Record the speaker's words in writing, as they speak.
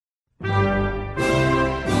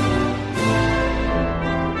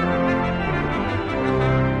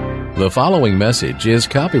The following message is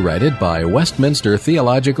copyrighted by Westminster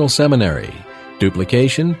Theological Seminary.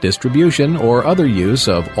 Duplication, distribution, or other use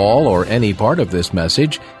of all or any part of this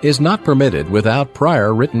message is not permitted without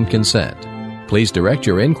prior written consent. Please direct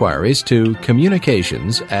your inquiries to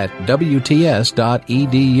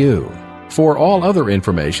communications@wts.edu. For all other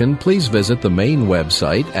information, please visit the main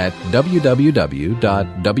website at www.wts.edu.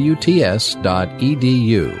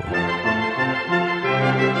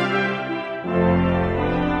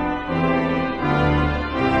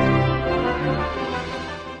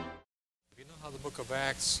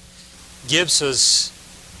 Acts gives us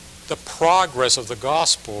the progress of the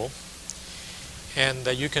gospel, and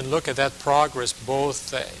you can look at that progress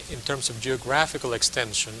both in terms of geographical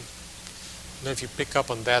extension. If you pick up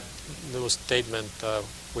on that little statement,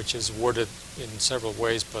 which is worded in several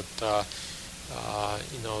ways, but the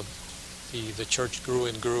church grew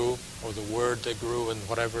and grew, or the word grew and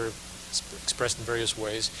whatever, expressed in various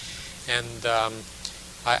ways, and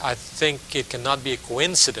I think it cannot be a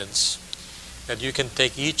coincidence that you can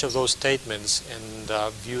take each of those statements and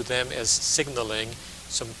view them as signaling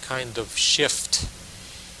some kind of shift,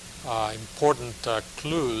 important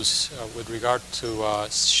clues with regard to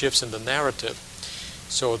shifts in the narrative,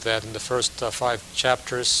 so that in the first 5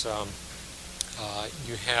 chapters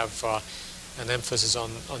you have an emphasis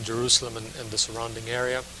on Jerusalem and the surrounding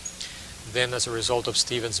area. Then, as a result of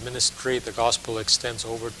Stephen's ministry, the gospel extends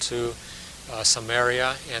over to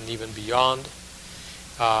Samaria and even beyond.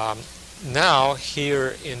 Now,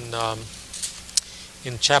 here in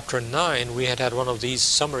chapter 9, we had one of these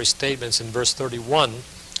summary statements in verse 31.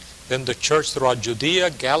 Then the church throughout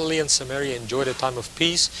Judea, Galilee, and Samaria enjoyed a time of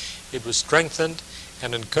peace. It was strengthened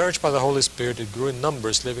and encouraged by the Holy Spirit. It grew in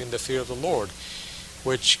numbers, living in the fear of the Lord,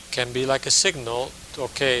 which can be like a signal.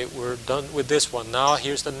 Okay, we're done with this one. Now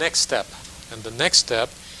here's the next step. And the next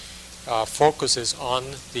step focuses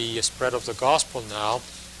on the spread of the gospel now,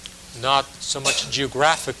 not so much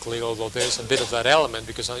geographically, although there's a bit of that element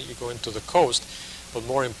because you go into the coast, but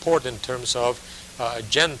more important in terms of a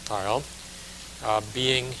Gentile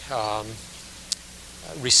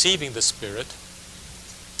receiving the Spirit.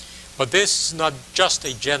 But this is not just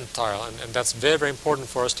a Gentile, and that's very, very important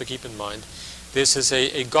for us to keep in mind. This is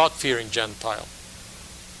a God-fearing Gentile.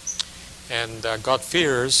 And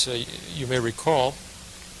God-fearers, you may recall,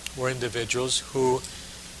 were individuals who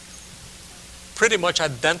pretty much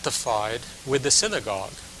identified with the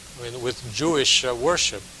synagogue, with Jewish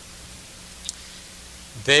worship.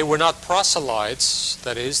 They were not proselytes,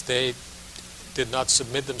 that is, they did not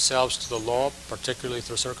submit themselves to the law, particularly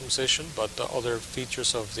through circumcision, but other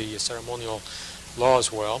features of the ceremonial law as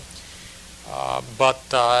well. But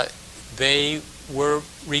they were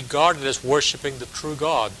regarded as worshiping the true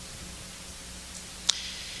God.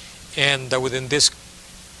 And within this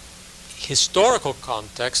historical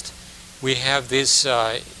context, we have this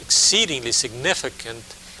exceedingly significant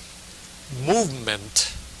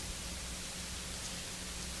movement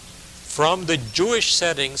from the Jewish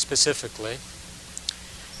setting specifically.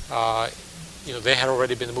 They had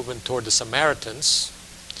already been moving toward the Samaritans,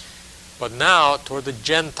 but now toward the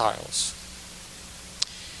Gentiles.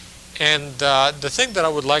 And the thing that I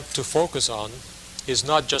would like to focus on is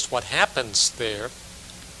not just what happens there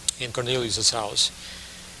in Cornelius' house,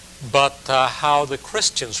 but how the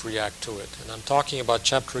Christians react to it. And I'm talking about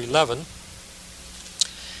chapter 11,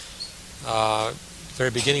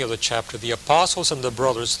 very beginning of the chapter. The apostles and the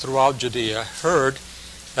brothers throughout Judea heard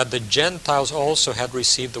that the Gentiles also had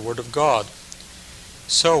received the word of God.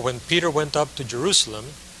 So when Peter went up to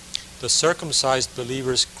Jerusalem, the circumcised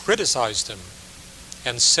believers criticized him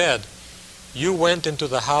and said, "You went into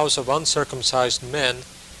the house of uncircumcised men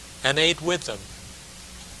and ate with them."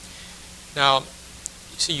 Now,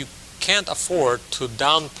 see, you can't afford to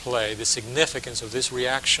downplay the significance of this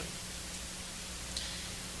reaction.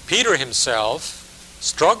 Peter himself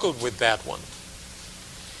struggled with that one.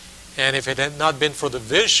 And if it had not been for the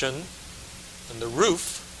vision on the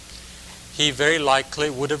roof, he very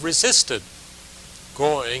likely would have resisted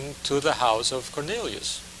going to the house of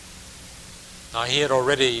Cornelius. Now he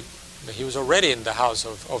was already in the house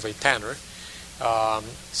of a tanner.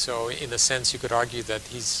 So in a sense you could argue that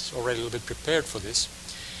he's already a little bit prepared for this.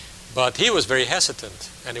 But he was very hesitant,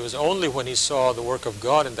 and it was only when he saw the work of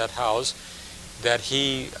God in that house that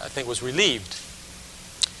he, I think, was relieved.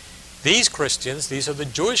 These Christians, these are the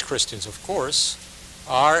Jewish Christians, of course,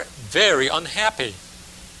 are very unhappy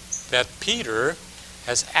that Peter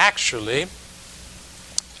has actually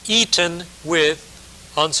eaten with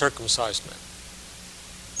uncircumcised men.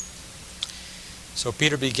 So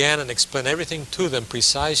Peter began and explained everything to them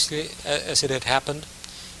precisely as it had happened.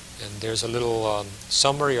 And there's a little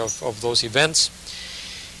summary of those events.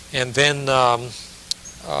 And then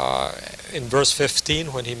in verse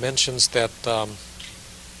 15, when he mentions that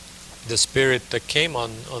the Spirit that came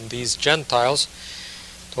on these Gentiles,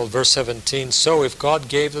 told verse 17, so if God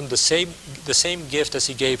gave them the same gift as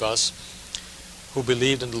He gave us, who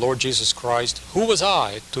believed in the Lord Jesus Christ, who was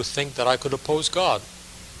I to think that I could oppose God?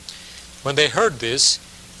 When they heard this,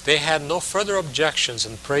 they had no further objections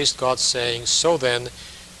and praised God, saying, so then,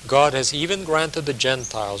 God has even granted the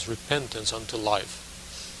Gentiles repentance unto life.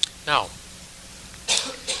 Now,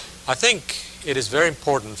 I think it is very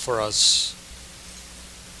important for us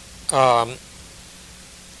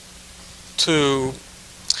to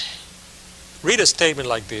read a statement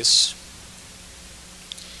like this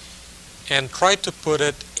and try to put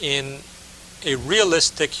it in a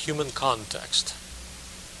realistic human context.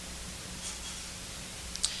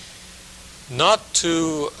 Not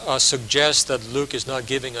to suggest that Luke is not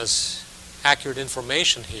giving us accurate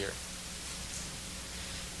information here,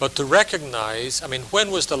 but to recognize,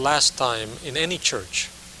 when was the last time in any church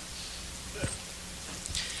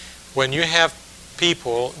when you have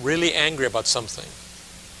people really angry about something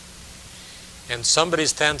and somebody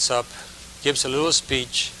stands up, gives a little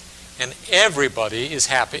speech, and everybody is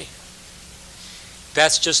happy?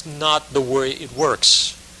 That's just not the way it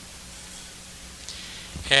works.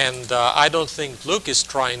 And I don't think Luke is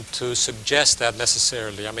trying to suggest that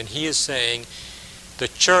necessarily. He is saying the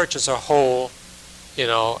church as a whole,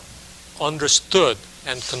 understood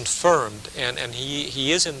and confirmed, and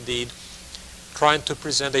he is indeed trying to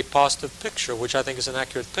present a positive picture, which I think is an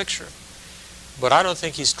accurate picture. But I don't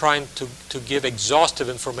think he's trying to give exhaustive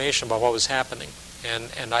information about what was happening.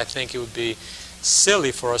 And I think it would be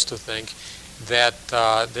silly for us to think that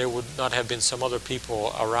there would not have been some other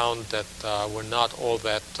people around that were not all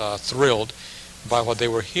that thrilled by what they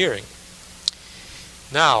were hearing.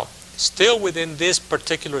 Now, still within this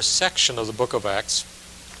particular section of the book of Acts,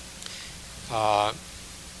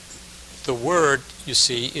 the word, you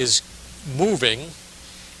see, is moving,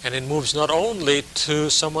 and it moves not only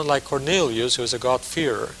to someone like Cornelius, who is a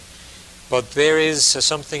God-fearer, but there is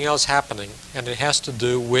something else happening, and it has to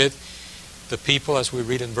do with the people, as we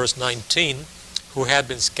read in verse 19, who had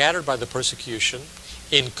been scattered by the persecution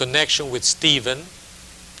in connection with Stephen.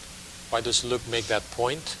 Why does Luke make that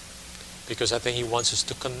point? Because I think he wants us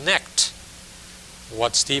to connect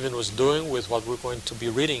what Stephen was doing with what we're going to be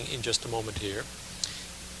reading in just a moment here.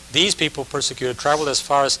 These people persecuted, traveled as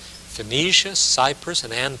far as Phoenicia, Cyprus,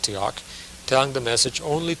 and Antioch, telling the message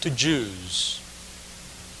only to Jews.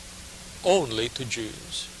 Only to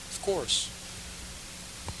Jews, of course.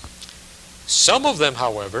 Some of them,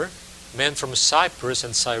 however, men from Cyprus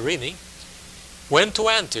and Cyrene, went to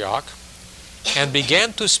Antioch and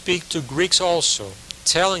began to speak to Greeks also,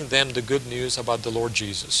 telling them the good news about the Lord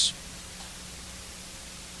Jesus.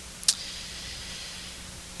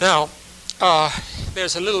 Now,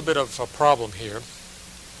 there's a little bit of a problem here,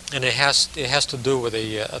 and it has to do with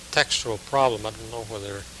a textual problem. I don't know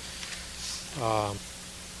whether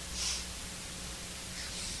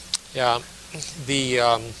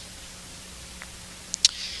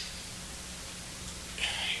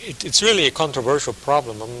it's really a controversial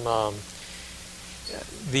problem.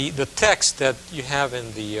 The text that you have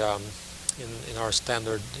in the in our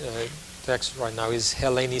standard text right now is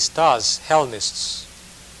Hellenistas, Hellenists.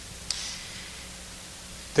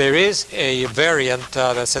 There is a variant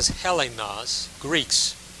that says Hellenas,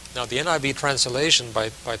 Greeks. Now the NIV translation, by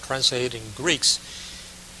translating Greeks,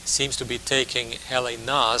 seems to be taking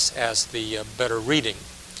Hellenas as the better reading.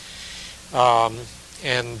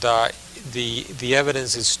 The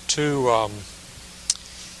evidence is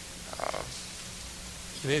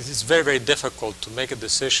it's very, very difficult to make a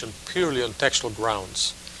decision purely on textual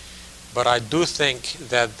grounds. But I do think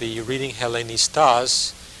that the reading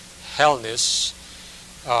Hellenistas, Hellenists,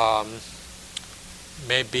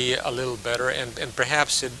 may be a little better, and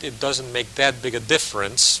perhaps it doesn't make that big a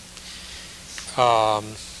difference.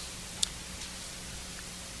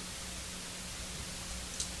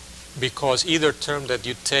 Because either term that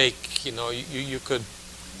you take, you could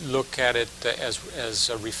look at it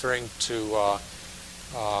as referring to.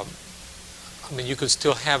 You could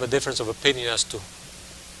still have a difference of opinion as to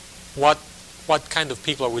what kind of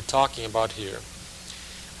people are we talking about here.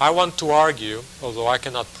 I want to argue, although I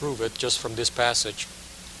cannot prove it just from this passage,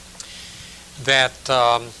 that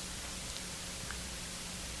the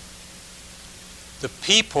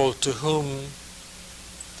people to whom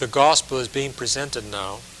the gospel is being presented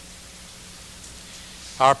now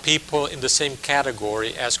are people in the same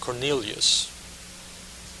category as Cornelius.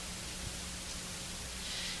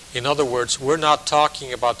 In other words, we're not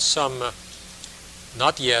talking about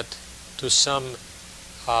not yet to some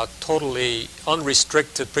totally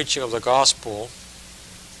unrestricted preaching of the gospel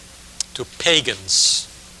to pagans.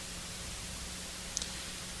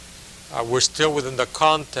 We're still within the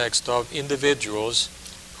context of individuals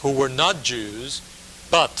who were not Jews,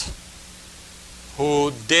 but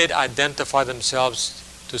who did identify themselves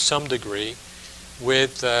to some degree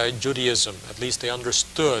with Judaism. At least they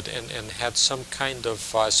understood and had some kind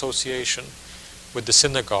of association with the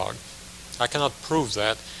synagogue. I cannot prove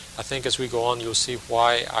that. I think as we go on you'll see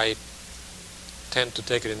why I tend to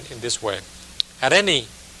take it in this way. At any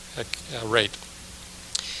rate,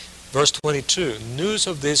 verse 22, news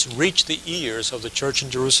of this reached the ears of the church in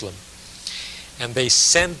Jerusalem, and they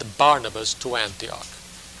sent Barnabas to Antioch.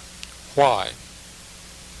 Why?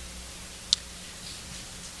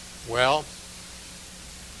 Well,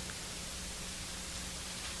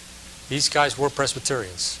 these guys were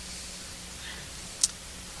Presbyterians.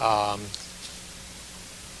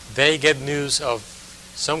 They get news of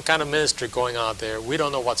some kind of ministry going on there. We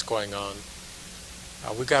don't know what's going on.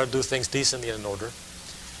 We've got to do things decently and in order.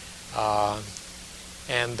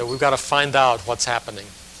 And we've got to find out what's happening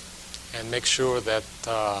and make sure that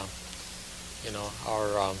our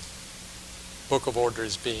book of order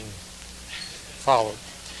is being followed.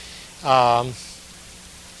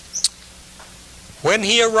 When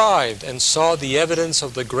he arrived and saw the evidence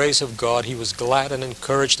of the grace of God, he was glad and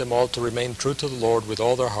encouraged them all to remain true to the Lord with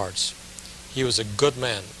all their hearts. He was a good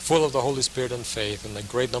man, full of the Holy Spirit and faith, and a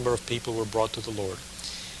great number of people were brought to the Lord.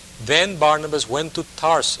 Then Barnabas went to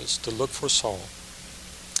Tarsus to look for Saul.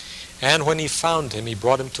 And when he found him, he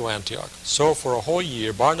brought him to Antioch. So for a whole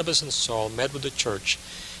year, Barnabas and Saul met with the church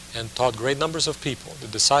and taught great numbers of people. The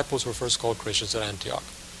disciples were first called Christians at Antioch.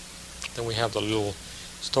 Then we have the little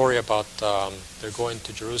story about they're going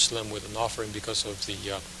to Jerusalem with an offering because of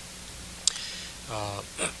the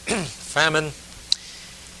famine.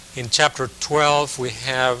 In chapter 12, we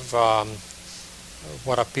have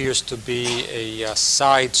what appears to be a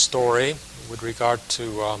side story with regard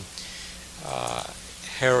to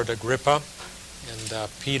Herod Agrippa and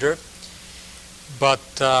Peter.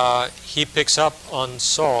 But he picks up on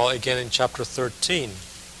Saul again in chapter 13.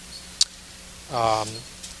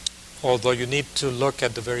 Although you need to look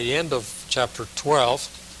at the very end of chapter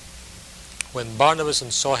 12, when Barnabas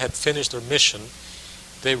and Saul had finished their mission,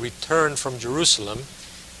 they returned from Jerusalem,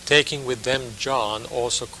 taking with them John,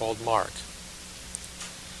 also called Mark.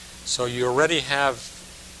 So you already have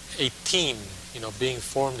a team, being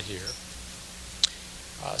formed here.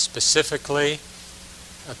 Specifically,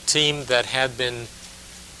 a team that had been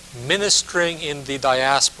ministering in the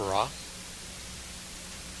diaspora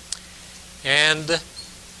and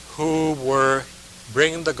who were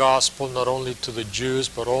bringing the gospel not only to the Jews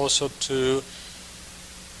but also to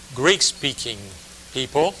Greek-speaking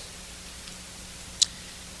people.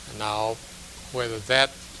 Now, whether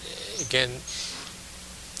that, again,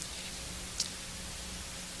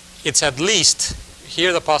 it's at least, here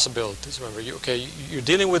are the possibilities. Remember, you're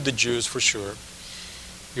dealing with the Jews for sure.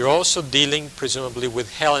 You're also dealing, presumably,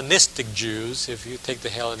 with Hellenistic Jews, if you take the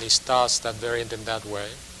Hellenistas, that variant in that way.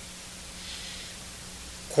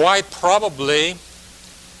 Quite probably,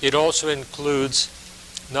 it also includes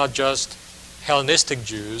not just Hellenistic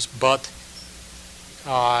Jews, but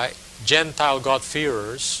Gentile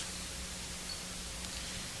God-fearers.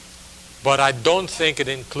 But I don't think it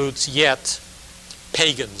includes yet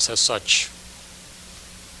pagans as such.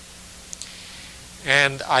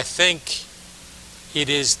 And I think it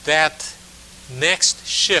is that next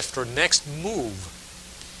shift or next move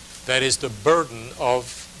that is the burden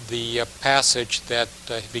of the passage that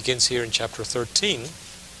begins here in chapter 13,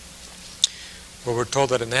 where we're told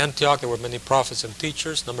that in Antioch there were many prophets and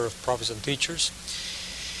teachers, number of prophets and teachers,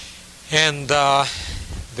 and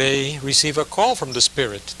they receive a call from the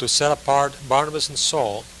Spirit to set apart Barnabas and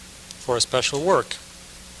Saul for a special work.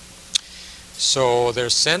 So they're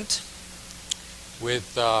sent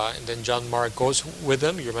with, and then John Mark goes with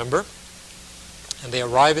them, you remember, and they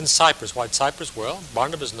arrive in Cyprus. Why Cyprus? Well,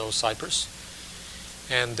 Barnabas knows Cyprus,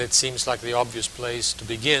 and it seems like the obvious place to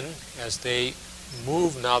begin as they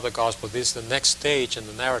move now the gospel. This is the next stage in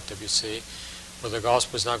the narrative, you see, where the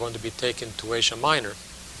gospel is now going to be taken to Asia Minor.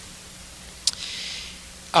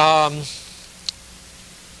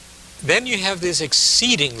 Then you have this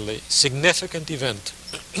exceedingly significant event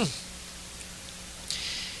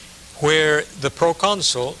where the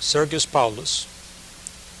proconsul, Sergius Paulus,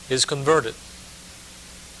 is converted.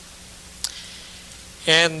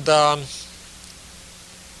 And a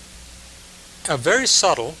very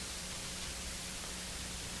subtle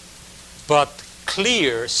but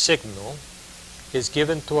clear signal is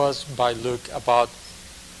given to us by Luke about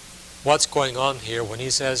what's going on here when he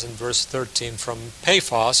says in verse 13, from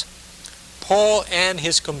Paphos, Paul and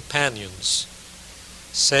his companions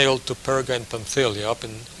sailed to Perga and Pamphylia up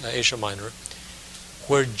in Asia Minor,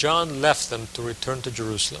 where John left them to return to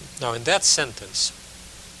Jerusalem. Now in that sentence,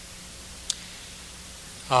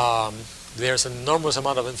 there's an enormous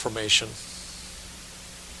amount of information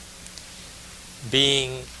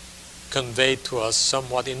being conveyed to us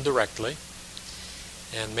somewhat indirectly,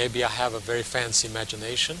 and maybe I have a very fancy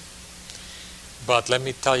imagination, but let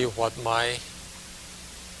me tell you what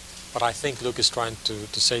I think Luke is trying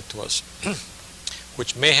to say to us,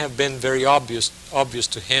 which may have been very obvious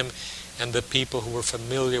to him and the people who were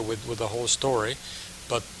familiar with the whole story,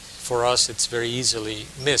 but for us it's very easily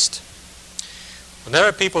missed.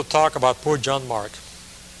 Whenever people talk about poor John Mark,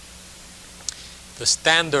 the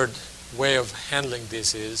standard way of handling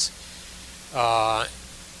this is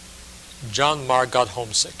John Mark got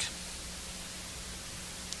homesick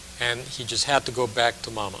and he just had to go back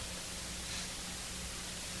to Mama.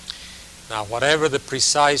 Now, whatever the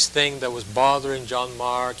precise thing that was bothering John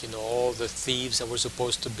Mark, all the thieves that were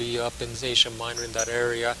supposed to be up in Asia Minor in that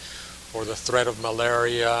area, or the threat of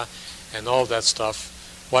malaria and all that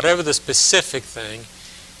stuff, whatever the specific thing,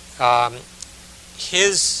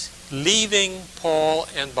 his leaving Paul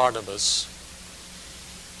and Barnabas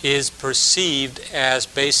is perceived as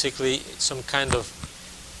basically some kind of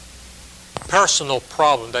personal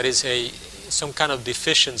problem, that is some kind of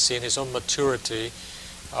deficiency in his own maturity,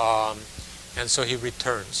 and so he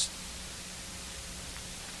returns.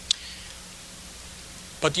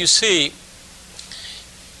 But you see,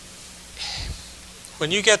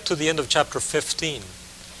 when you get to the end of chapter 15,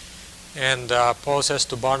 and Paul says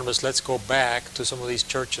to Barnabas, let's go back to some of these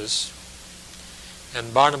churches,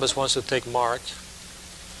 and Barnabas wants to take Mark,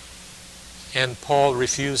 and Paul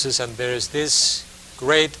refuses, and there is this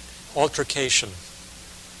great altercation.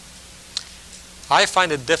 I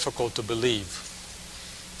find it difficult to believe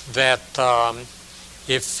that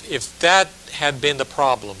if that had been the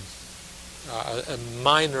problem, a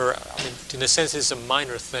minor, in a sense it's a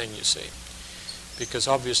minor thing, you see, because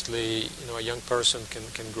obviously a young person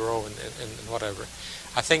can grow and whatever.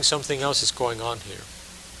 I think something else is going on here,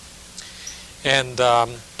 and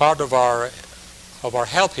part of our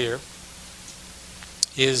help here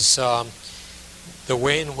is the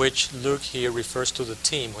way in which Luke here refers to the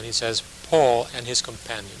team when he says Paul and his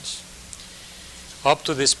companions. Up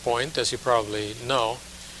to this point, as you probably know,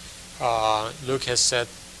 Luke has said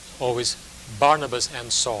always Barnabas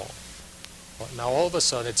and Saul. Now all of a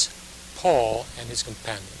sudden it's Paul and his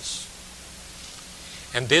companions.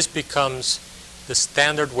 And this becomes the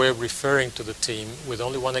standard way of referring to the team, with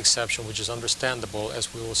only one exception, which is understandable,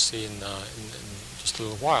 as we will see in just a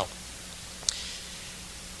little while.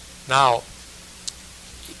 Now,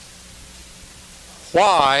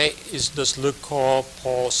 why does Luke call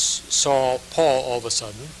Saul Paul all of a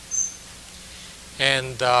sudden?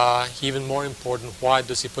 And even more important, why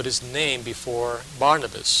does he put his name before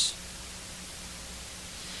Barnabas?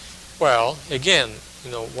 Well, again,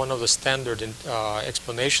 one of the standard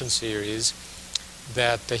explanations here is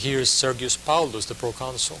that here is Sergius Paulus, the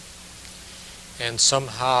proconsul, and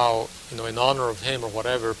somehow, in honor of him or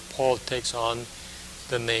whatever, Paul takes on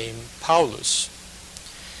the name Paulus.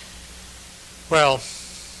 Well,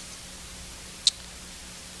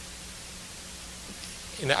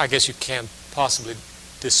 I guess you can't possibly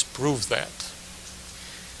disprove that,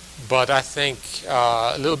 but I think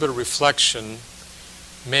a little bit of reflection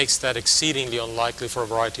makes that exceedingly unlikely for a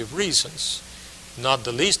variety of reasons, not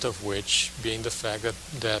the least of which being the fact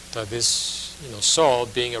that this Saul,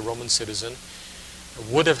 being a Roman citizen,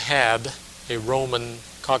 would have had a Roman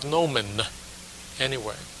cognomen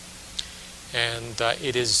anyway, and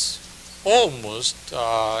it is almost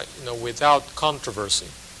without controversy,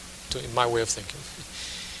 in my way of thinking,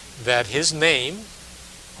 that his name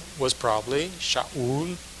was probably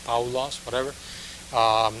Shaul, Paulos, whatever.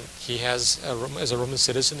 He has, as a Roman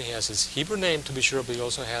citizen, he has his Hebrew name to be sure, but he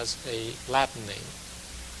also has a Latin name.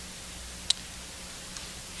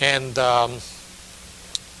 And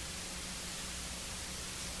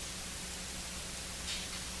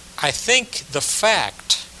I think the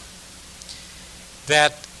fact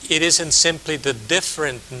that it isn't simply the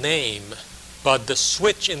different name, but the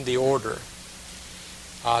switch in the order,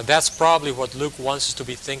 that's probably what Luke wants us to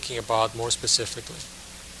be thinking about more specifically.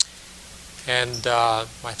 And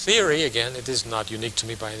my theory, again, it is not unique to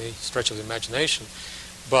me by any stretch of the imagination,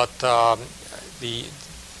 but the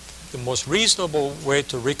most reasonable way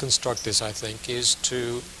to reconstruct this, I think, is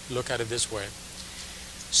to look at it this way.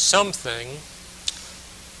 Something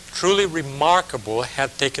truly remarkable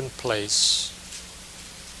had taken place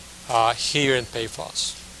here in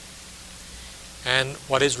Paphos. And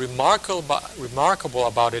what is remarkable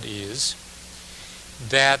about it is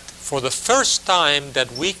that for the first time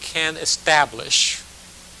that we can establish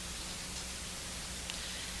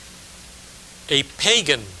a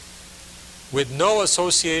pagan with no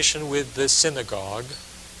association with the synagogue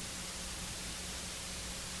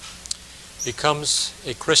becomes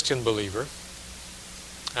a Christian believer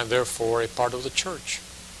and therefore a part of the church.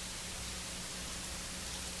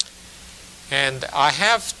 And I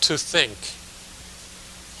have to think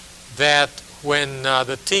that when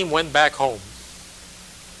the team went back home,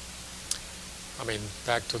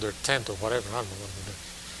 back to their tent or whatever, I don't know what they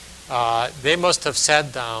did, they must have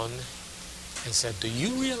sat down and said, do you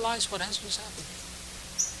realize what has just happened?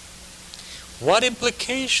 What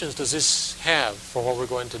implications does this have for what we're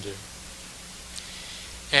going to do?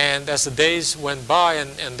 And as the days went by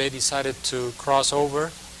and they decided to cross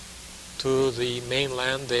over to the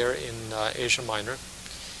mainland there in Asia Minor,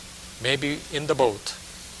 maybe in the boat,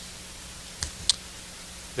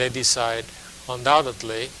 they decide,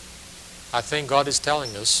 undoubtedly, I think God is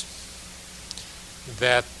telling us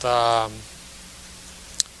that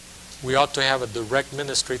we ought to have a direct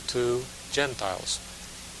ministry to Gentiles.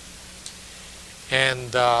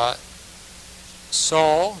 And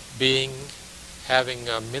Saul, having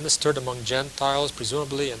ministered among Gentiles,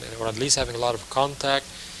 presumably, or at least having a lot of contact,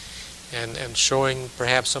 and showing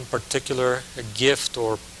perhaps some particular gift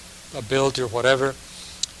or ability or whatever,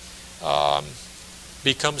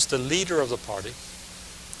 becomes the leader of the party.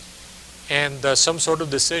 And some sort of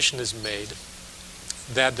decision is made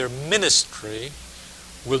that their ministry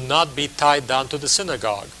will not be tied down to the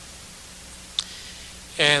synagogue.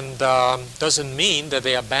 And doesn't mean that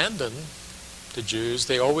they abandon the Jews.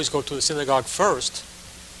 They always go to the synagogue first.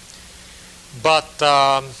 But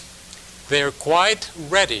they're quite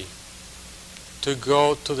ready to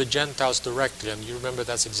go to the Gentiles directly. And you remember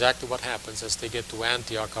that's exactly what happens as they get to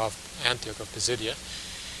Antioch of Pisidia.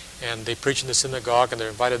 And they preach in the synagogue and they're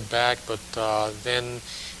invited back. But then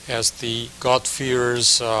as the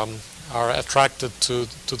God-fearers are attracted to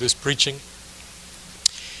this preaching,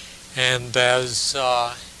 and as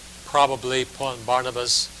probably Paul and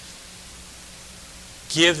Barnabas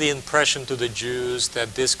give the impression to the Jews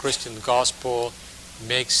that this Christian gospel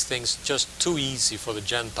makes things just too easy for the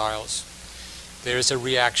Gentiles, there is a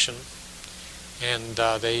reaction, and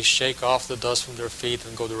they shake off the dust from their feet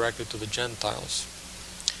and go directly to the Gentiles.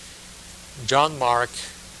 John Mark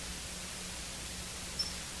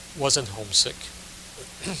wasn't homesick.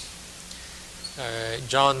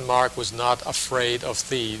 John Mark was not afraid of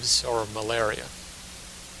thieves or malaria.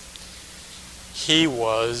 He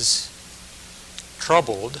was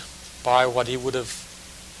troubled by what he would have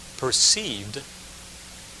perceived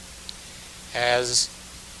as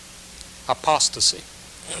apostasy.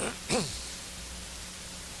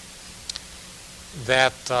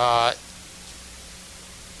 That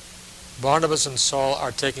Barnabas and Saul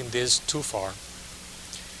are taking this too far.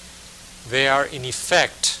 They are in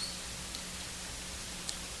effect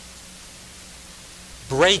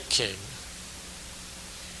breaking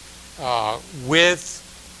with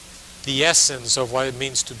the essence of what it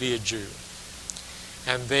means to be a Jew.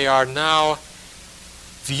 And they are now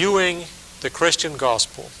viewing the Christian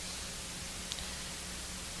gospel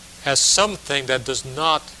as something that does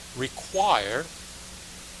not require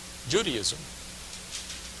Judaism.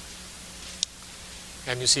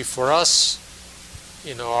 And you see, for us,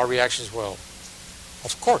 our reaction is, well,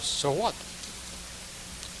 of course, so what?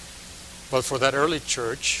 But for that early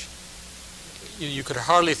church, you could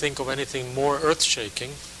hardly think of anything more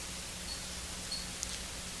earth-shaking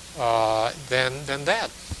than that.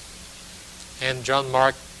 And John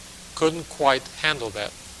Mark couldn't quite handle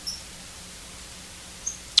that.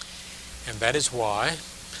 And that is why,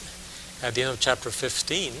 at the end of chapter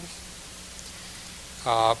 15,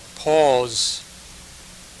 Paul's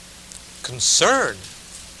concern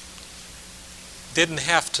didn't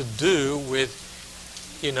have to do with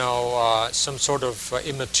some sort of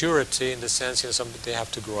immaturity, in the sense they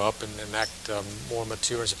have to grow up and act more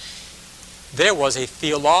mature. There was a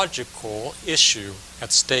theological issue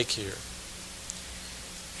at stake here.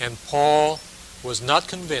 And Paul was not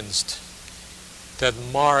convinced that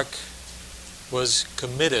Mark was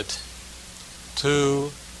committed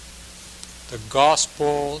to the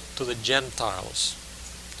gospel to the Gentiles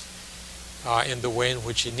in the way in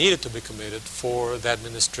which he needed to be committed for that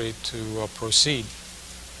ministry to proceed.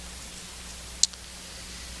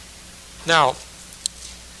 Now,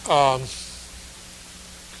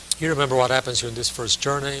 you remember what happens here in this first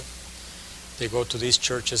journey. They go to these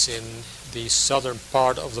churches in the southern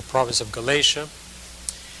part of the province of Galatia,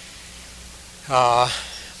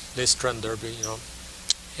 Lystra and Derbe,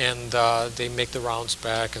 and they make the rounds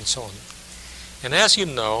back and so on. And as you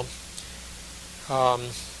know,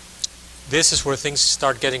 this is where things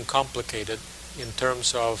start getting complicated in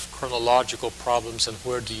terms of chronological problems and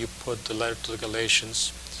where do you put the letter to the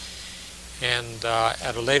Galatians. And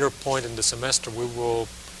at a later point in the semester, we will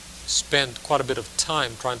spend quite a bit of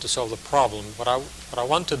time trying to solve the problem. What I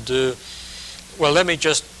want to do, well, let me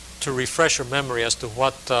just to refresh your memory as to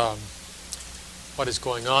what is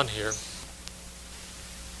going on here.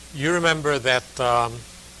 You remember that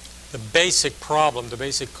the basic problem, the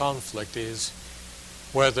basic conflict is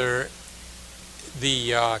whether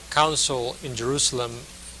the council in Jerusalem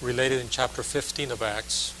related in chapter 15 of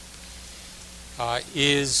Acts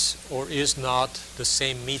is or is not the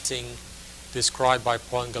same meeting described by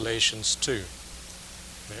Paul in Galatians 2.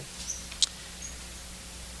 Okay.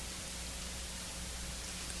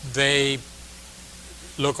 They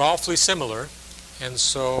look awfully similar, and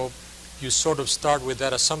so you sort of start with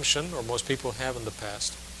that assumption, or most people have in the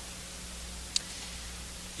past.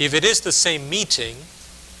 If it is the same meeting,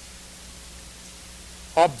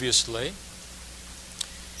 obviously,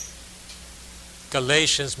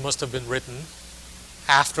 Galatians must have been written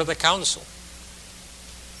after the council.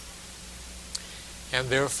 And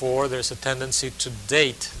therefore, there's a tendency to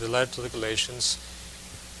date the letter to the Galatians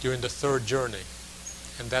during the third journey.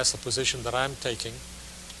 And that's the position that I'm taking,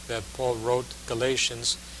 that Paul wrote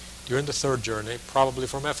Galatians during the third journey, probably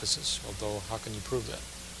from Ephesus, although how can you prove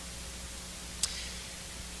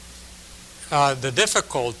that? The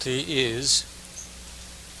difficulty is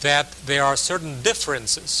that there are certain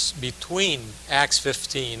differences between Acts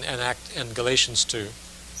 15 and Galatians 2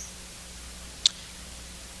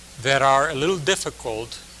 that are a little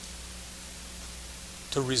difficult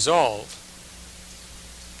to resolve.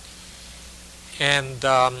 And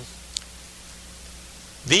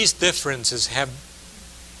these differences have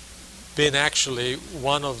been actually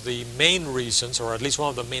one of the main reasons, or at least one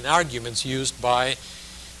of the main arguments used by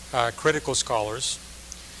critical scholars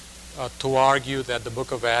to argue that the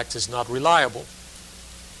book of Acts is not reliable.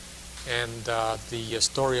 And the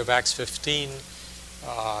story of Acts 15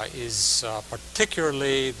 is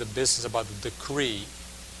particularly the business about the decree.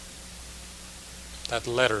 That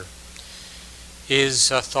letter is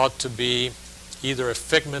thought to be either a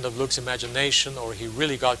figment of Luke's imagination or he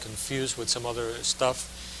really got confused with some other stuff.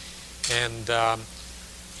 And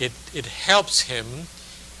it helps him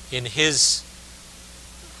in his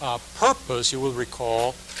purpose, you will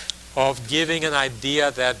recall, of giving an idea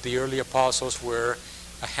that the early apostles were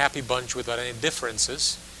a happy bunch without any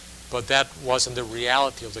differences, but that wasn't the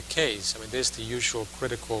reality of the case. I mean, this is the usual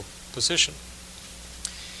critical position.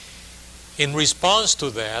 In response to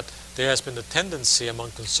that, there has been a tendency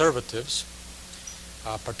among conservatives,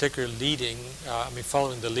 particularly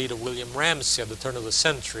following the lead of William Ramsey at the turn of the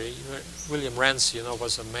century. William Ramsey,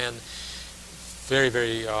 was a man, very,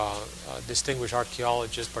 very distinguished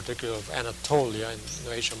archaeologist, particularly of Anatolia in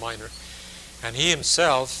Asia Minor. And he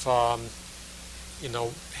himself,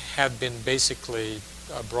 had been basically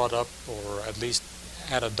brought up, or at least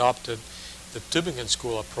had adopted the Tübingen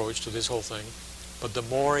School approach to this whole thing. But the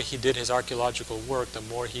more he did his archaeological work, the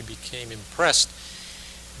more he became impressed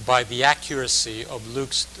by the accuracy of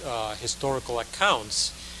Luke's historical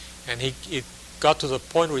accounts. And it got to the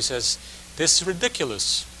point where he says, this is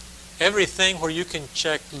ridiculous. Everything where you can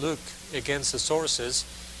check Luke against the sources,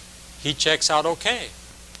 he checks out okay.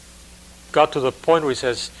 Got to the point where he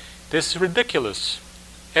says, this is ridiculous.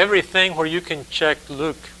 Everything where you can check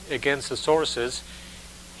Luke against the sources,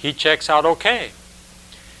 he checks out okay.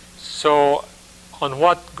 So on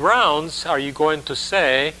what grounds are you going to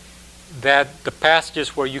say that the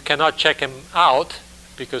passages where you cannot check him out,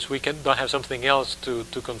 because we don't have something else to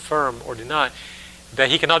confirm or deny, that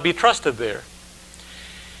he cannot be trusted there?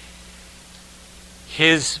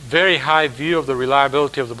 His very high view of the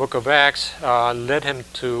reliability of the book of Acts led him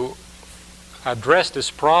to address this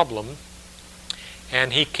problem,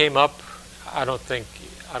 and he came up, I don't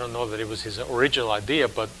know that it was his original idea,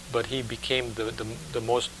 but he became the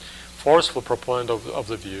most forceful proponent of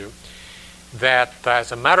the view that,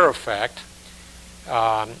 as a matter of fact,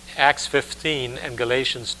 Acts 15 and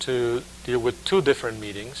Galatians 2 deal with two different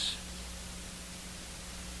meetings.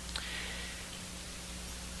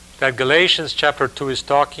 That Galatians chapter 2 is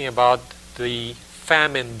talking about the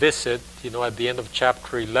famine visit, at the end of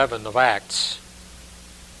chapter 11 of Acts.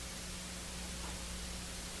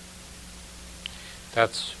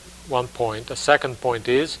 That's one point. The second point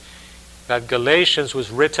is that Galatians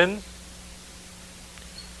was written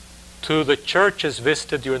to the churches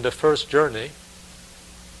visited during the first journey.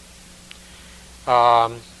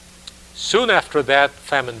 Soon after that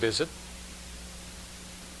famine visit,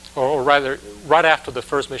 or rather, right after the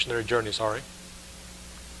first missionary journey,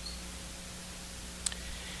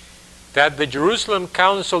 that the Jerusalem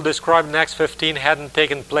Council described in Acts 15 hadn't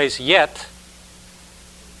taken place yet,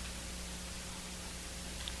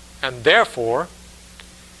 and therefore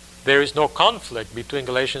there is no conflict between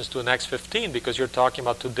Galatians 2 and Acts 15 because you're talking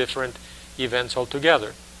about two different events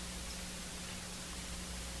altogether.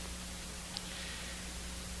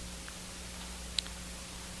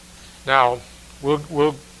 Now,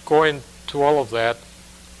 we'll go into all of that.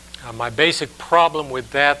 My basic problem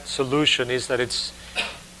with that solution is that it's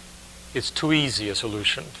too easy a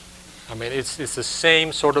solution. I mean, it's the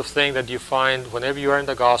same sort of thing that you find whenever you are in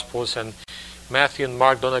the Gospels and Matthew and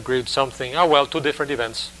Mark don't agree with something. Oh, well, two different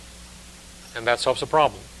events. And that solves the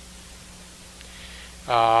problem.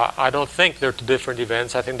 I don't think they're two different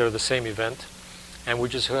events. I think they're the same event. And we're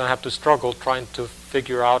just going to have to struggle trying to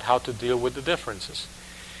figure out how to deal with the differences.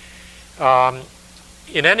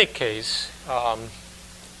 In any case,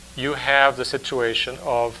 you have the situation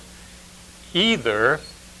of either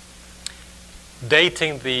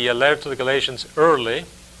dating the letter to the Galatians early,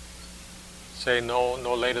 say no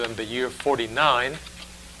later than the year 49,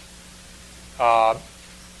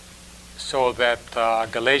 so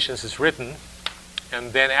that Galatians is written,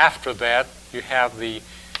 and then after that you have the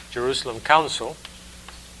Jerusalem Council,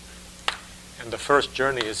 and the first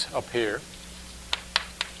journey is up here.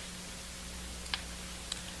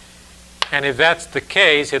 And if that's the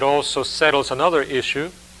case, it also settles another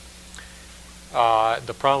issue.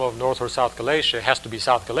 The problem of North or South Galatia has to be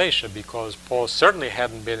South Galatia because Paul certainly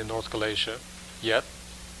hadn't been in North Galatia yet.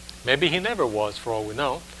 Maybe he never was, for all we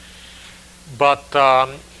know. But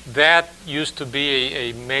that used to be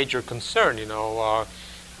a major concern,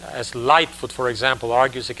 as Lightfoot, for example,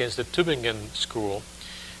 argues against the Tübingen school.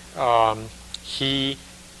 He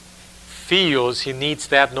feels he needs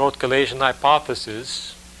that North Galatian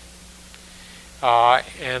hypothesis.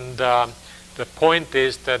 And the point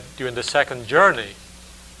is that during the second journey,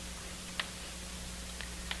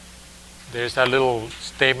 there's that little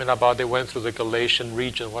statement about they went through the Galatian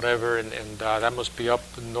region, whatever, and that must be up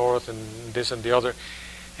north and this and the other.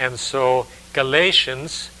 And so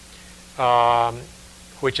Galatians,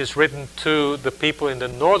 which is written to the people in the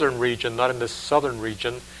northern region, not in the southern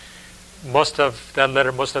region, that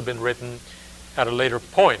letter must have been written at a later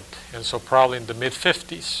point, and so probably in the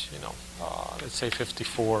mid-50s, let's say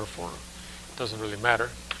 54, it doesn't really matter.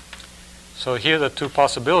 So here are the two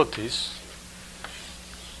possibilities,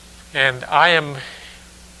 and I am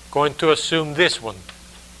going to assume this one,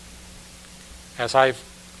 as I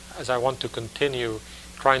want to continue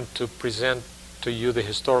trying to present to you the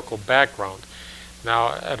historical background.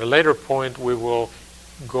 Now, at a later point, we will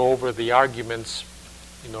go over the arguments,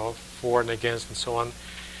 for and against and so on.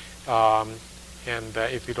 And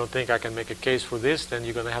if you don't think I can make a case for this, then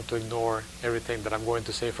you're going to have to ignore everything that I'm going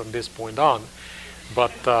to say from this point on.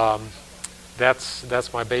 But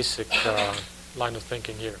that's my basic line of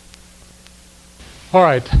thinking here. All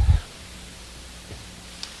right.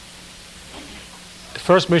 The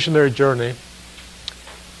first missionary journey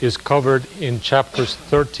is covered in chapters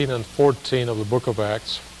 13 and 14 of the book of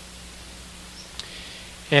Acts.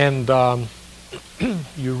 And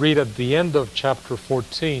you read at the end of chapter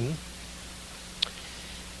 14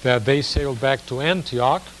 that they sailed back to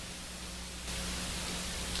Antioch.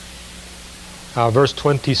 Verse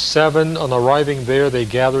 27, on arriving there, they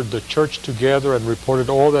gathered the church together and reported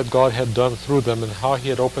all that God had done through them and how he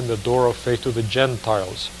had opened the door of faith to the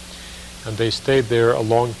Gentiles. And they stayed there a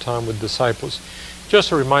long time with disciples.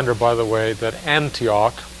 Just a reminder, by the way, that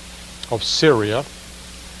Antioch of Syria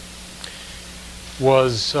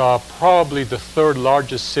was probably the third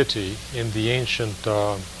largest city in the ancient,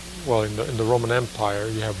 in the Roman Empire.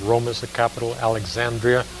 You have Rome as the capital,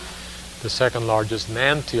 Alexandria, the second largest, and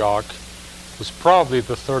Antioch was probably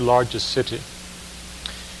the third largest city.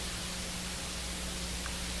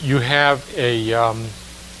 You have you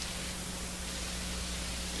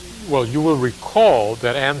will recall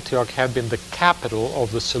that Antioch had been the capital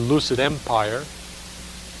of the Seleucid Empire,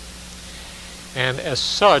 and as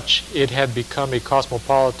such, it had become a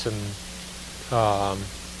cosmopolitan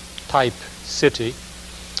type city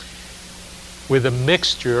with a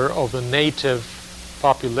mixture of the native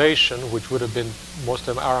population, which would have been most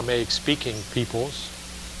of them Aramaic-speaking peoples,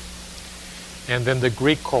 and then the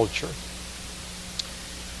Greek culture.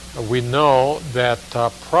 We know that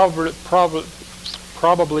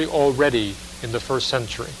probably already in the first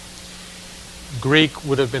century, Greek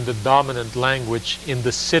would have been the dominant language in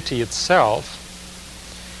the city itself,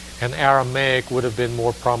 and Aramaic would have been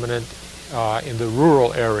more prominent in the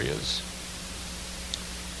rural areas.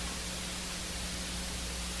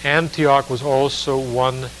 Antioch was also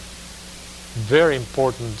one very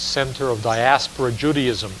important center of diaspora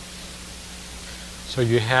Judaism. So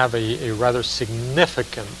you have a rather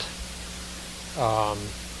significant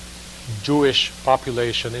Jewish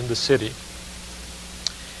population in the city.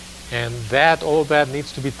 And all of that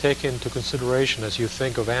needs to be taken into consideration as you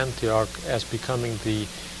think of Antioch as becoming the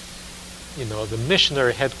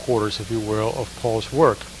missionary headquarters, if you will, of Paul's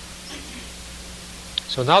work.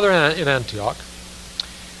 So now they're in Antioch.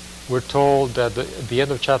 We're told that at the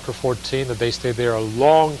end of chapter 14 that they stayed there a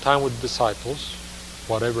long time with the disciples,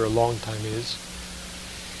 whatever a long time is.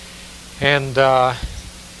 And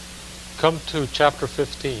come to chapter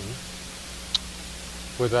 15,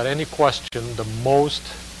 without any question, the most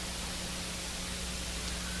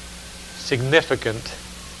significant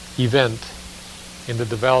event in the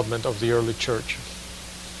development of the early church.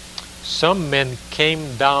 Some men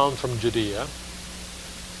came down from Judea.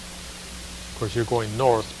 Of course, you're going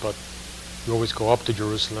north, but you always go up to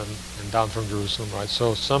Jerusalem and down from Jerusalem, right?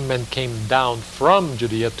 So some men came down from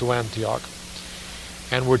Judea to Antioch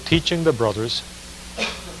and were teaching the brothers,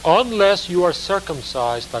 unless you are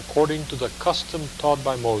circumcised according to the custom taught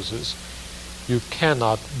by Moses, you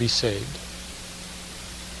cannot be saved.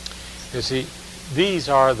 You see, these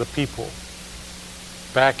are the people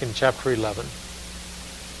back in chapter 11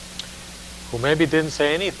 who maybe didn't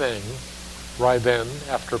say anything right then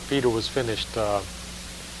after Peter was finished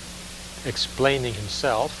explaining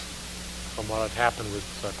himself from what had happened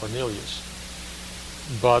with Cornelius,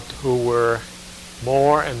 but who were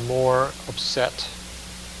more and more upset.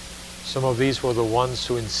 Some of these were the ones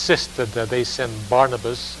who insisted that they send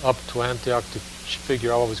Barnabas up to Antioch to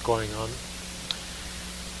figure out what was going on.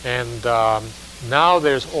 And now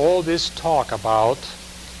there's all this talk about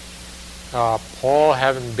Paul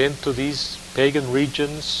having been to these pagan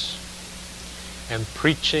regions and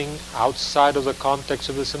preaching outside of the context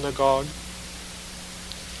of the synagogue.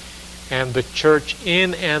 And the church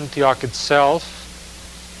in Antioch itself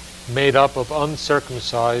made up of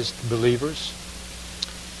uncircumcised believers.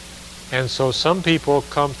 And so some people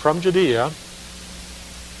come from Judea,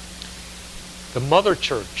 the mother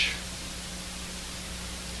church,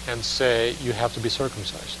 and say, you have to be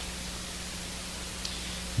circumcised.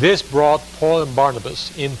 This brought Paul and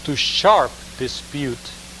Barnabas into sharp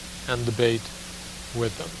dispute and debate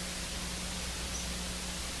with them.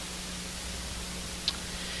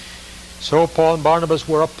 So Paul and Barnabas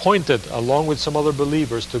were appointed, along with some other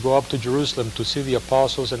believers, to go up to Jerusalem to see the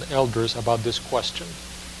apostles and elders about this question.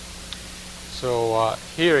 So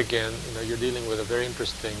here again, you're dealing with a very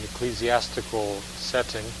interesting ecclesiastical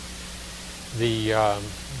setting. The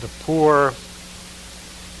poor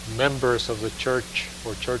members of the church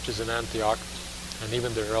or churches in Antioch, and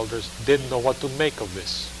even their elders, didn't know what to make of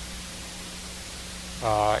this.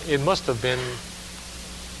 It must have been,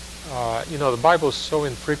 the Bible so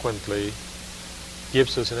infrequently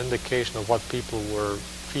gives us an indication of what people were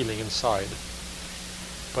feeling inside.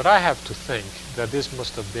 But I have to think that this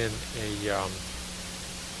must have been a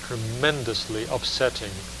tremendously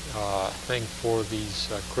upsetting thing for these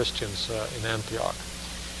Christians in Antioch.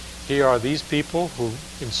 Here are these people who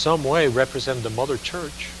in some way represent the mother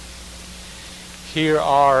church. Here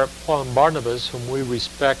are Paul and Barnabas, whom we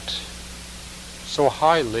respect so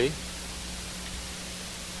highly,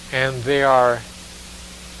 and they are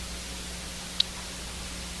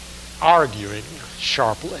arguing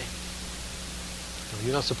sharply.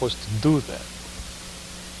 You're not supposed to do that.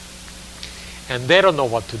 And they don't know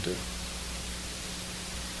what to do.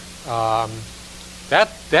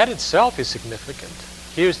 That itself is significant.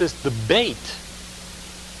 Here's this debate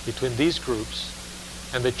between these groups,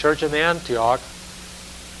 and the church in Antioch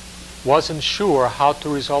wasn't sure how to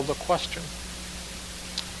resolve the question.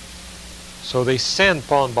 So they sent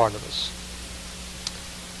Paul and Barnabas,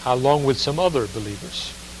 along with some other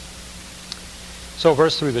believers. So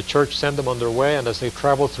verse 3, the church sent them on their way, and as they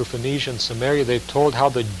traveled through Phoenicia and Samaria, they told how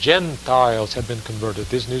the Gentiles had been converted.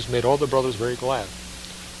 This news made all the brothers very glad.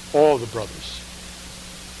 All the brothers.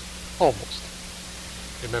 Almost.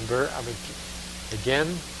 Remember,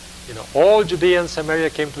 again, all Judea and Samaria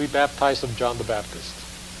came to be baptized of John the Baptist.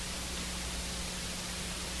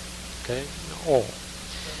 Okay? All.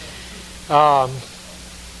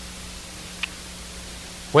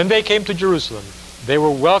 When they came to Jerusalem, they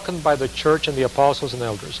were welcomed by the church and the apostles and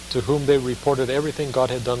elders, to whom they reported everything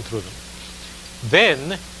God had done through them.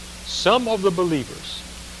 Then some of the believers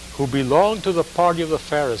who belonged to the party of the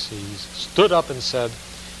Pharisees stood up and said,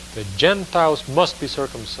 the Gentiles must be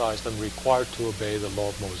circumcised and required to obey the law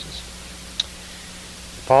of Moses.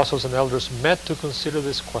 The apostles and elders met to consider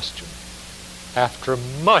this question. After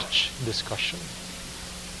much discussion,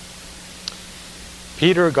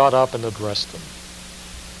 Peter got up and addressed them.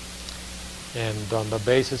 and on the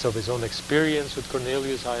basis of his own experience with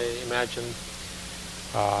Cornelius, I imagine,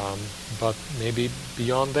 but maybe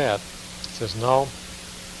beyond that. He says, no,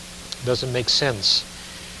 it doesn't make sense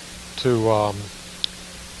to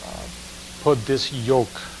put this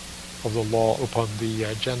yoke of the law upon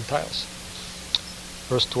the Gentiles.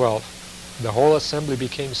 Verse 12, the whole assembly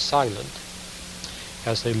became silent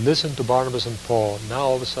as they listened to Barnabas and Paul. Now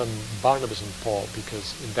all of a sudden Barnabas and Paul,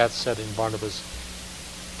 because in that setting Barnabas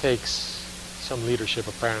takes some leadership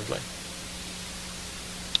apparently.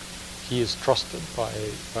 He is trusted by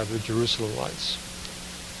the Jerusalemites.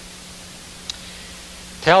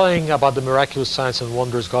 Telling about the miraculous signs and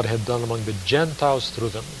wonders God had done among the Gentiles through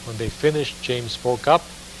them. When they finished, James spoke up.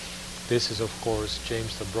 This is, of course,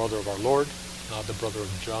 James, the brother of our Lord, not the brother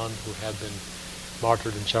of John, who had been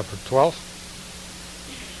martyred in chapter 12.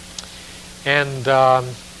 And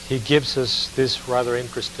he gives us this rather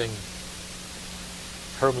interesting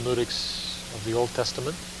hermeneutics of the Old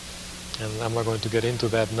Testament. And I'm not going to get into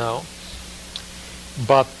that now.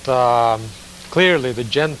 But clearly the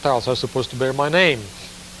Gentiles are supposed to bear my name.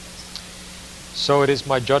 So it is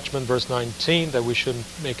my judgment, verse 19, that we shouldn't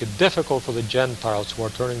make it difficult for the Gentiles who are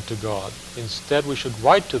turning to God. Instead, we should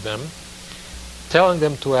write to them, telling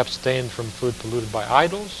them to abstain from food polluted by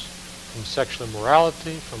idols, from sexual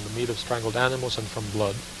immorality, from the meat of strangled animals, and from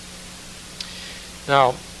blood.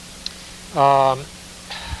 Now,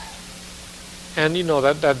 and you know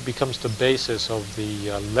that becomes the basis of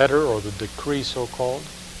the letter or the decree, so-called.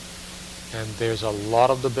 And there's a lot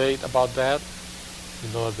of debate about that.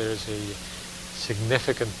 You know, there's a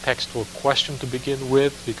significant textual question to begin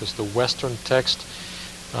with, because the Western text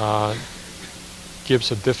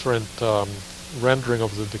gives a different rendering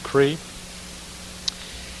of the decree.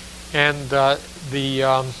 And the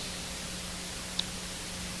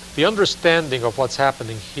understanding of what's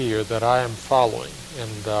happening here that I am following,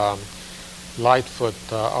 and Lightfoot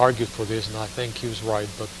argued for this, and I think he was right,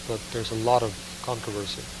 but there's a lot of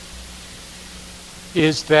controversy,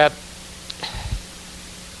 is that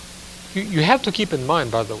you have to keep in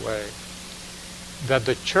mind, by the way, that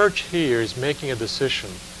the church here is making a decision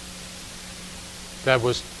that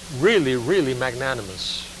was really, really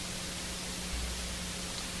magnanimous.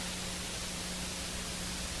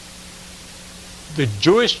 The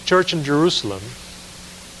Jewish church in Jerusalem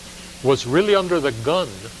was really under the gun.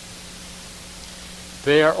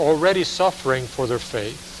 They are already suffering for their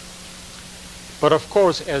faith. But of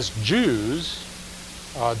course, as Jews,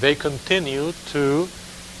 they continue to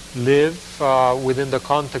live within the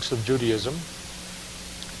context of Judaism.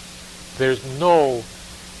 There's no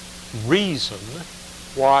reason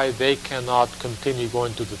why they cannot continue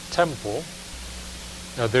going to the temple.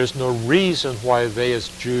 There's no reason why they as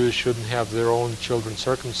Jews shouldn't have their own children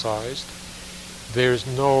circumcised. There's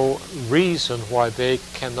no reason why they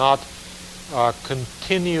cannot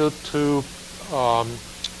continue to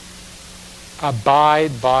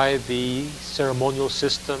abide by the ceremonial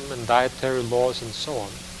system and dietary laws and so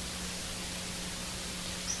on.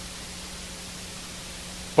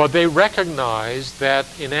 But they recognize that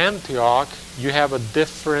in Antioch there's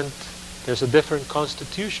a different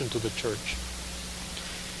constitution to the church.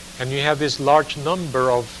 And you have this large number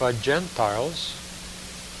of Gentiles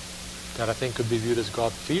that I think could be viewed as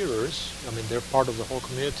God-fearers. I mean, they're part of the whole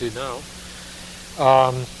community now.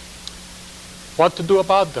 What to do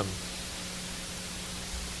about them?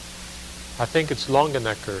 I think it's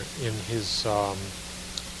Longenecker in his,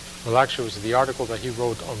 well, actually it was the article that he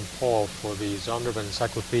wrote on Paul for the Zondervan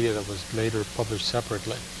Encyclopedia that was later published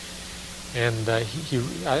separately. And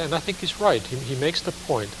and I think he's right. He makes the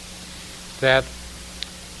point that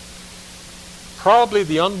probably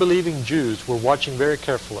the unbelieving Jews were watching very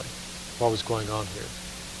carefully what was going on here.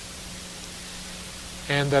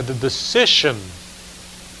 And that the decision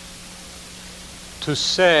to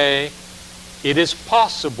say it is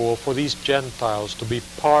possible for these Gentiles to be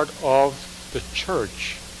part of the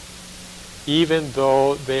church, even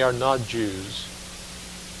though they are not Jews,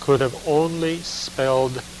 could have only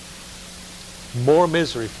spelled more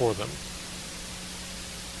misery for them,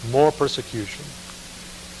 more persecution,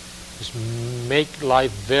 just make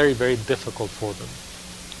life very, very difficult for them.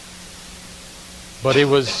 But it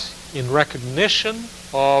was in recognition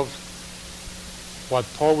of what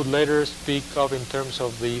Paul would later speak of in terms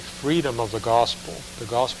of the freedom of the gospel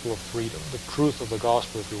of freedom, the truth of the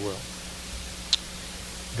gospel, if you will,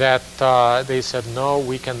 that they said, no,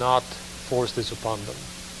 we cannot force this upon them.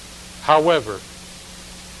 However,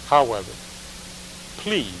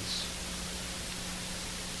 please,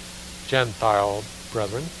 Gentile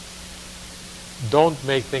brethren, don't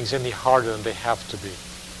make things any harder than they have to be.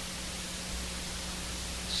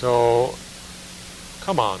 So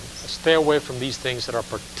come on, stay away from these things that are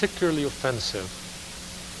particularly offensive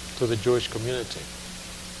to the Jewish community.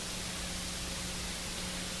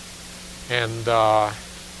 And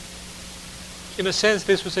in a sense,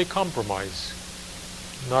 this was a compromise.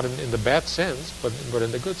 Not in the bad sense, but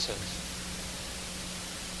in the good sense.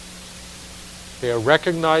 They are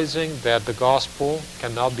recognizing that the gospel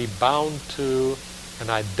cannot be bound to an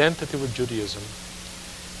identity with Judaism.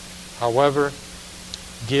 However,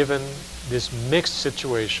 given this mixed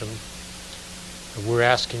situation, we're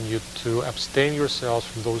asking you to abstain yourselves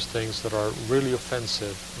from those things that are really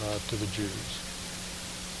offensive to the Jews.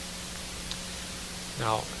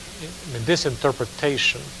 Now, this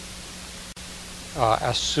interpretation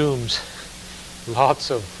assumes lots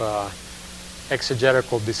of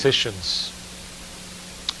exegetical decisions.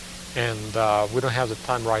 And we don't have the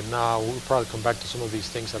time right now. We'll probably come back to some of these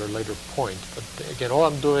things at a later point. But again, all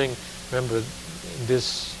I'm doing, remember, in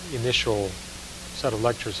this initial set of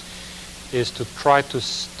lectures, is to try to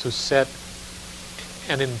set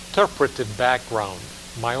an interpretive background,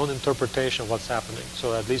 my own interpretation of what's happening.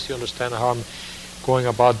 So at least you understand how I'm going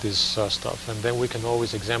about this stuff. And then we can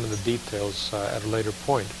always examine the details at a later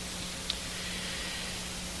point.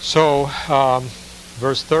 So,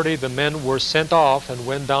 verse 30, the men were sent off and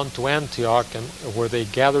went down to Antioch, and where they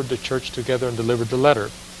gathered the church together and delivered the letter.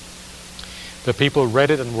 The people read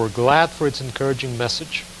it and were glad for its encouraging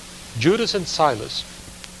message. Judas and Silas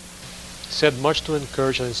said much to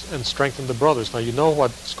encourage and strengthen the brothers. Now you know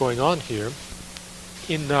what's going on here.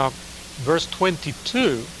 In verse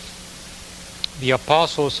 22, the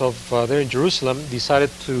apostles of there in Jerusalem decided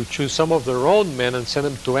to choose some of their own men and send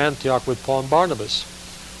them to Antioch with Paul and Barnabas.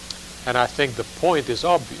 And I think the point is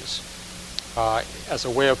obvious, as a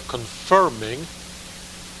way of confirming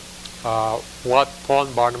what Paul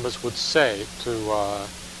and Barnabas would say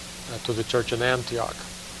to the church in Antioch.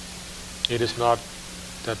 It is not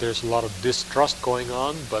that there's a lot of distrust going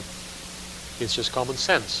on, but it's just common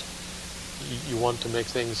sense. You want to make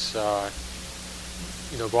things,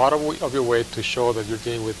 go out of your way to show that you're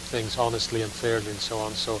dealing with things honestly and fairly and so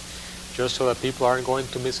on. So just so that people aren't going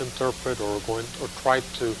to misinterpret or try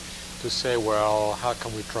to say, well, how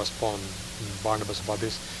can we trust Paul and Barnabas about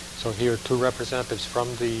this? So here are two representatives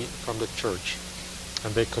from the church,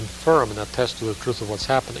 and they confirm and attest to the truth of what's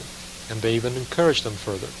happening, and they even encourage them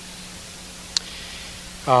further.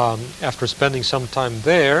 After spending some time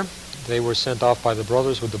there, they were sent off by the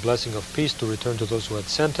brothers with the blessing of peace to return to those who had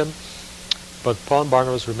sent them. But Paul and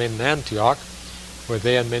Barnabas remained in Antioch, where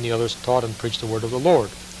they and many others taught and preached the word of the Lord.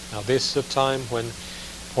 Now this is a time when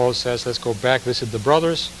Paul says, let's go back, visit the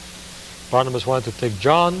brothers. Barnabas wanted to take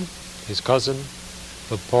John, his cousin,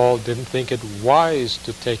 but Paul didn't think it wise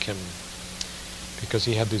to take him, because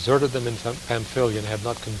he had deserted them in Pamphylia and had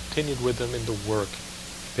not continued with them in the work.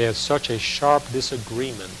 They had such a sharp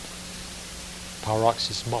disagreement,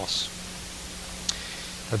 paroxysmos,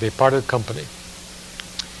 that they parted company.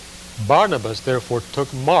 Barnabas therefore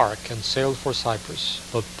took Mark and sailed for Cyprus,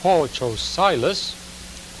 but Paul chose Silas,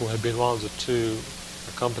 who had been one of the two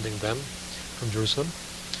accompanying them from Jerusalem,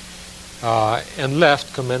 and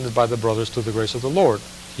left, commended by the brothers to the grace of the Lord.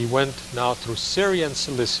 He went now through Syria and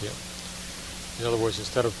Cilicia. In other words,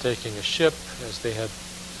 instead of taking a ship, as they had,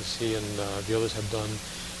 as he and the others had done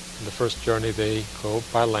in the first journey, they go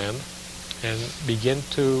by land and begin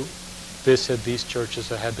to visit these churches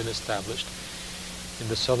that had been established in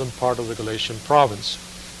the southern part of the Galatian province.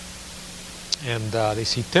 And they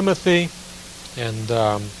see Timothy,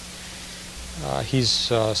 and he's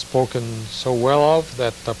spoken so well of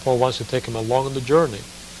that Paul wants to take him along on the journey.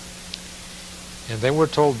 And then we're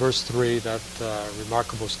told, verse 3, that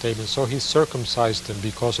remarkable statement, so he circumcised him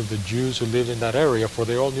because of the Jews who lived in that area, for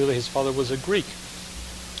they all knew that his father was a Greek.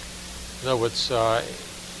 In other words,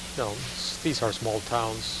 these are small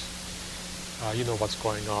towns. You know what's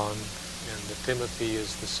going on. And Timothy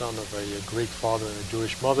is the son of a Greek father and a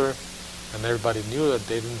Jewish mother, and everybody knew that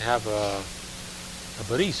they didn't have a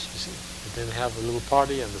baris, you see. They didn't have a little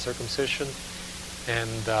party and the circumcision, and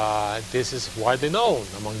this is widely known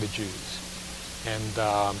among the Jews. And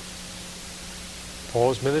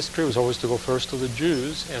Paul's ministry was always to go first to the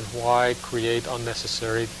Jews, and why create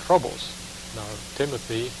unnecessary troubles? Now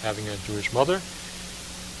Timothy, having a Jewish mother,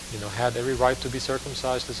 had every right to be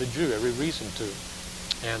circumcised as a Jew, every reason to.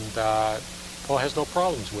 And Paul has no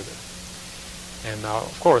problems with it. And now,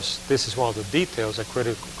 of course, this is one of the details that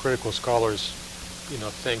critical scholars,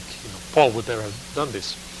 think, Paul would never have done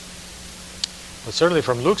this. But certainly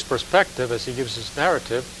from Luke's perspective, as he gives his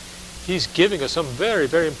narrative, he's giving us some very,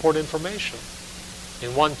 very important information.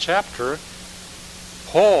 In one chapter,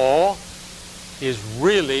 Paul is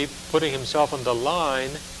really putting himself on the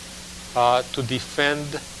line to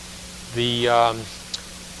defend the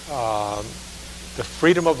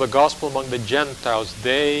freedom of the gospel among the Gentiles.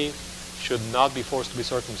 They should not be forced to be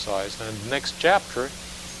circumcised. And in the next chapter,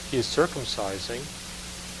 he is circumcising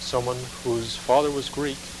someone whose father was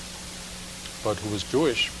Greek, but who was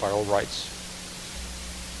Jewish by all rights.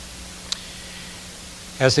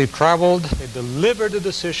 As they traveled, they delivered the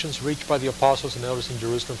decisions reached by the apostles and elders in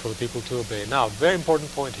Jerusalem for the people to obey. Now, very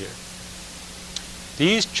important point here.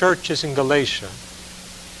 These churches in Galatia,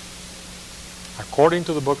 according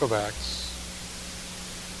to the book of Acts,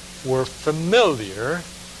 were familiar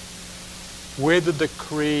with the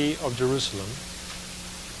decree of Jerusalem,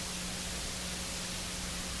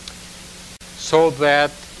 so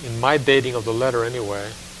that, in my dating of the letter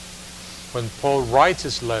anyway, when Paul writes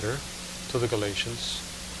his letter to the Galatians,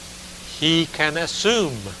 he can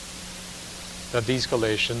assume that these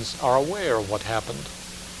Galatians are aware of what happened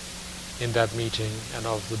in that meeting and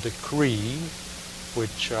of the decree,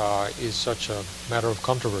 which is such a matter of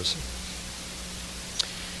controversy.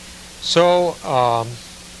 So,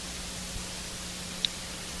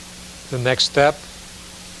 the next step,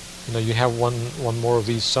 you have one more of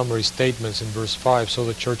these summary statements in verse 5. So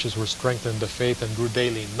the churches were strengthened in the faith and grew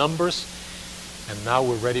daily in numbers. And now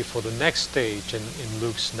we're ready for the next stage in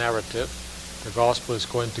Luke's narrative. The gospel is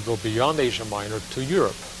going to go beyond Asia Minor to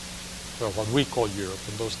Europe. Well, what we call Europe.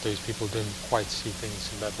 In those days, people didn't quite see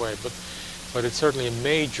things in that way. But it's certainly a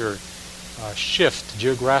major shift,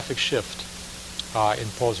 geographic shift in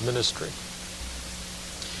Paul's ministry.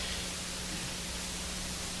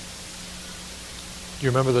 You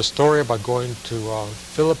remember the story about going to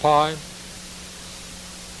Philippi?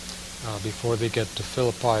 Before they get to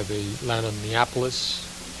Philippi, they land in Neapolis,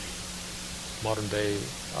 modern day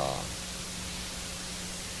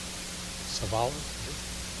Savala.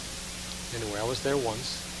 Anyway, I was there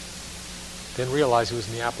once. Didn't realize it was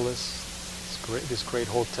Neapolis. This great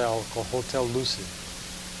hotel called Hotel Lucy.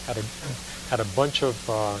 Had a bunch of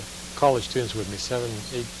college students with me, 7,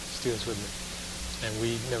 8 students with me, and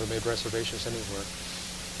we never made reservations anywhere.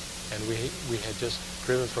 And we had just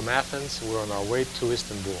driven from Athens. We were on our way to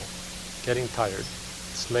Istanbul, getting tired.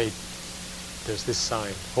 It's late. There's this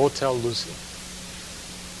sign, Hotel Lucy.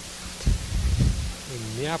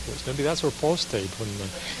 In Neapolis. Maybe that's where Paul stayed.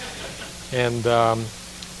 And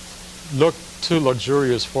looked too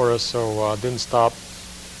luxurious for us, so didn't stop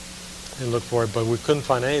and look for it. But we couldn't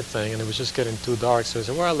find anything, and it was just getting too dark. So we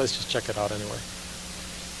said, well, let's just check it out anyway.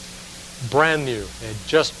 Brand new. It had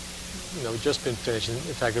just been finished. In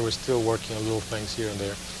fact, they were still working on little things here and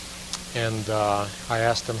there. And I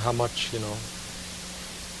asked them how much,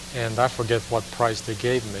 and I forget what price they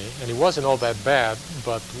gave me. And it wasn't all that bad,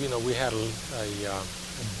 but we had a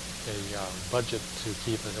budget to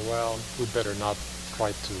keep. And I said, well, we better not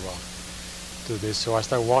try to do this. So I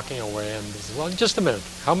started walking away, and they said, well, just a minute.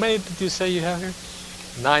 How many did you say you have here?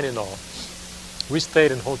 9 in all. We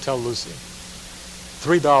stayed in Hotel Lucy.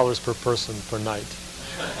 $3 per person per night.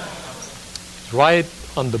 Right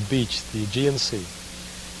on the beach, the Aegean Sea.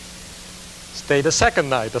 Stayed a second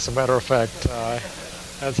night, as a matter of fact.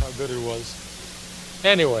 That's how good it was.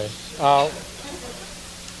 Anyway,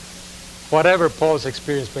 whatever Paul's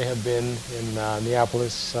experience may have been in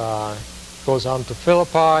Neapolis, goes on to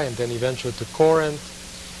Philippi and then eventually to Corinth.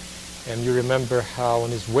 And you remember how on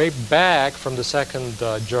his way back from the second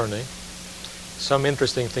journey, some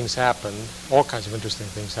interesting things happened. All kinds of interesting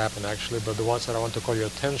things happened, actually, but the ones that I want to call your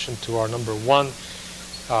attention to are, number 1,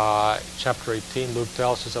 chapter 18, Luke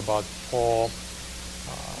tells us about Paul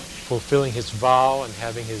fulfilling his vow and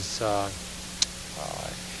having his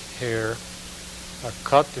hair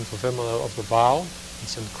cut in fulfillment of the vow in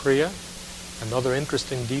Cenchrea. Another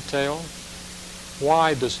interesting detail.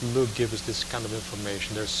 Why does Luke give us this kind of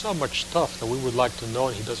information? There's so much stuff that we would like to know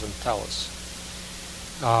and he doesn't tell us.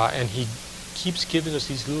 And he keeps giving us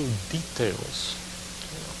these little details.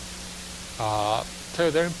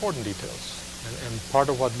 They're important details. And part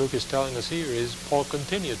of what Luke is telling us here is Paul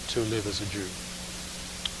continued to live as a Jew.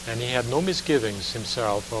 And he had no misgivings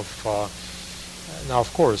himself of, now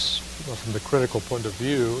of course, from the critical point of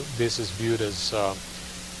view, this is viewed as,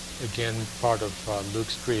 again, part of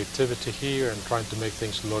Luke's creativity here and trying to make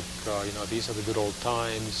things look, these are the good old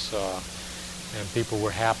times, and people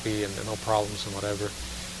were happy and no problems and whatever.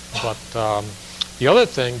 But the other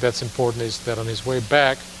thing that's important is that on his way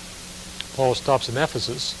back, Paul stops in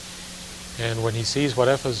Ephesus, and when he sees what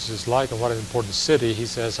Ephesus is like and what an important city, he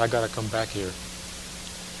says, I got to come back here,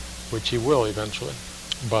 which he will eventually.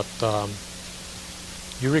 But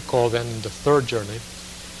you recall then in the third journey,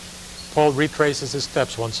 Paul retraces his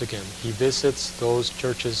steps once again. He visits those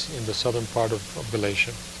churches in the southern part of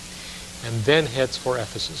Galatia and then heads for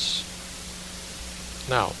Ephesus.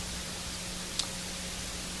 Now,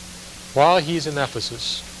 while he's in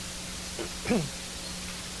Ephesus,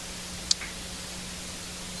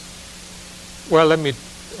 well, let me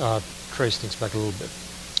trace things back a little bit.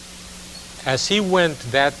 As he went,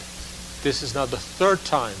 this is now the third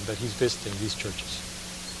time that he's visiting these churches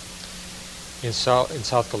in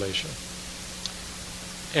South Galatia.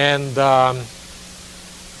 And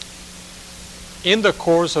in the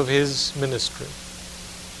course of his ministry,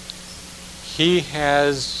 he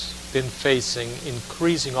has been facing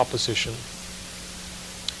increasing opposition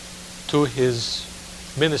to his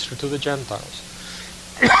ministry to the Gentiles.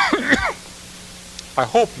 I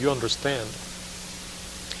hope you understand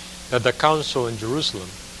that the council in Jerusalem,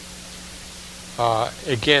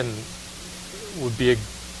 again, would be a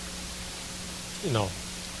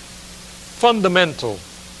fundamental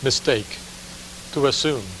mistake to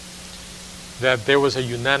assume that there was a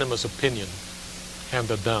unanimous opinion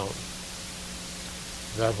handed down.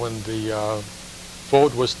 That when the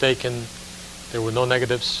vote was taken, there were no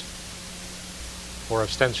negatives or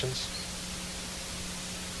abstentions.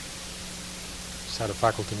 Just had a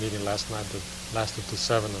faculty meeting last night that lasted till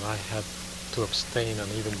 7, and I had to abstain,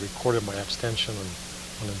 and even recorded my abstention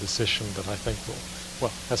on a decision that I think will.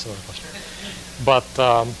 Well, that's another question. But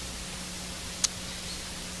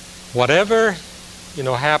whatever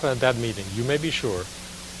happened at that meeting, you may be sure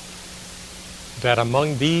that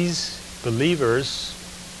among these believers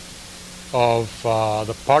of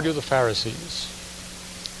the party of the Pharisees,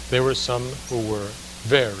 there were some who were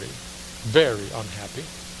very, very unhappy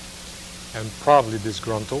and probably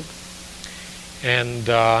disgruntled. And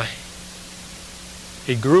a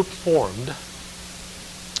group formed.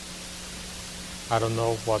 I don't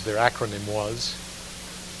know what their acronym was,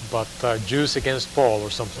 but Jews Against Paul or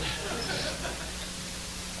something.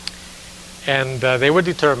 And they were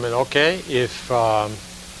determined, okay, if our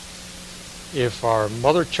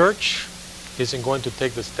mother church isn't going to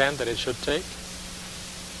take the stand that it should take,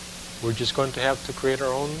 we're just going to have to create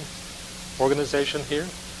our own organization here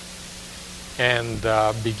and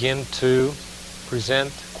begin to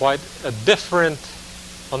present quite a different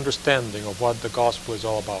understanding of what the gospel is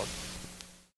all about.